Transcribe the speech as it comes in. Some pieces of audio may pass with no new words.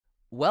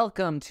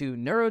Welcome to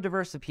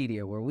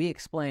Neurodiversipedia, where we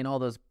explain all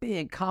those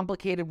big,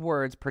 complicated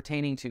words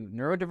pertaining to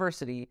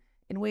neurodiversity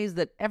in ways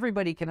that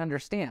everybody can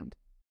understand.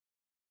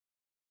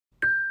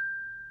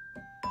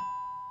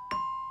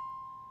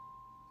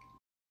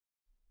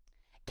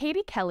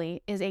 Katie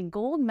Kelly is a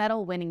gold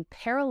medal winning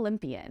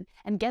Paralympian,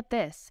 and get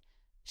this,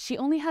 she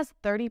only has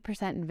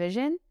 30%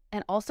 vision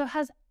and also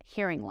has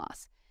hearing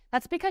loss.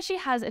 That's because she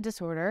has a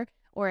disorder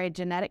or a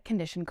genetic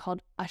condition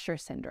called Usher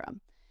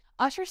Syndrome.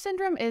 Usher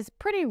Syndrome is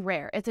pretty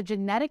rare. It's a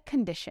genetic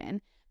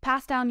condition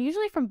passed down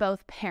usually from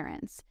both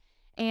parents,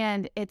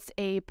 and it's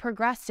a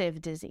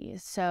progressive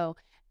disease. So,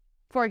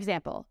 for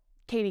example,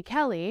 Katie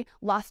Kelly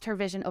lost her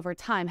vision over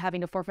time, having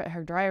to forfeit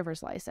her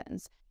driver's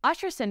license.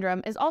 Usher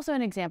syndrome is also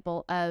an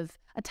example of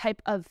a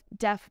type of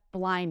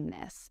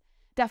deafblindness.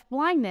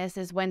 Deafblindness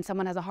is when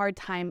someone has a hard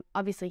time,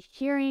 obviously,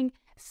 hearing,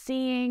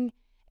 seeing,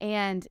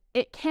 and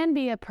it can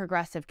be a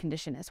progressive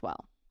condition as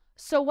well.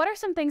 So what are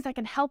some things that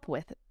can help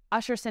with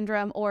Usher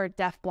syndrome or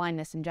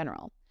deafblindness in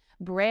general?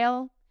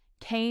 Braille,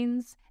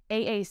 canes,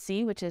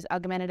 AAC, which is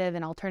augmentative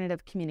and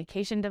alternative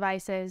communication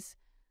devices.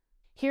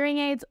 Hearing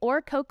aids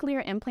or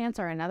cochlear implants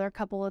are another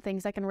couple of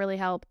things that can really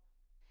help.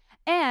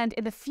 And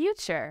in the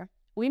future,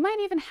 we might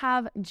even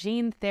have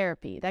gene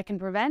therapy that can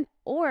prevent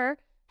or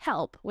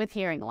help with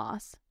hearing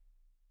loss.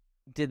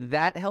 Did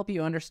that help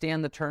you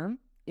understand the term?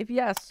 If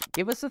yes,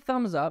 give us a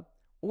thumbs up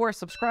or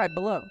subscribe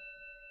below.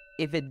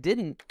 If it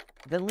didn't,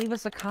 then leave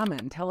us a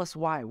comment and tell us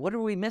why. What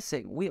are we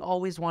missing? We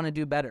always want to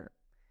do better.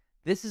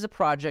 This is a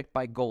project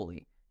by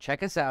Goalie.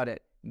 Check us out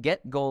at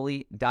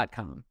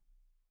getgoalie.com.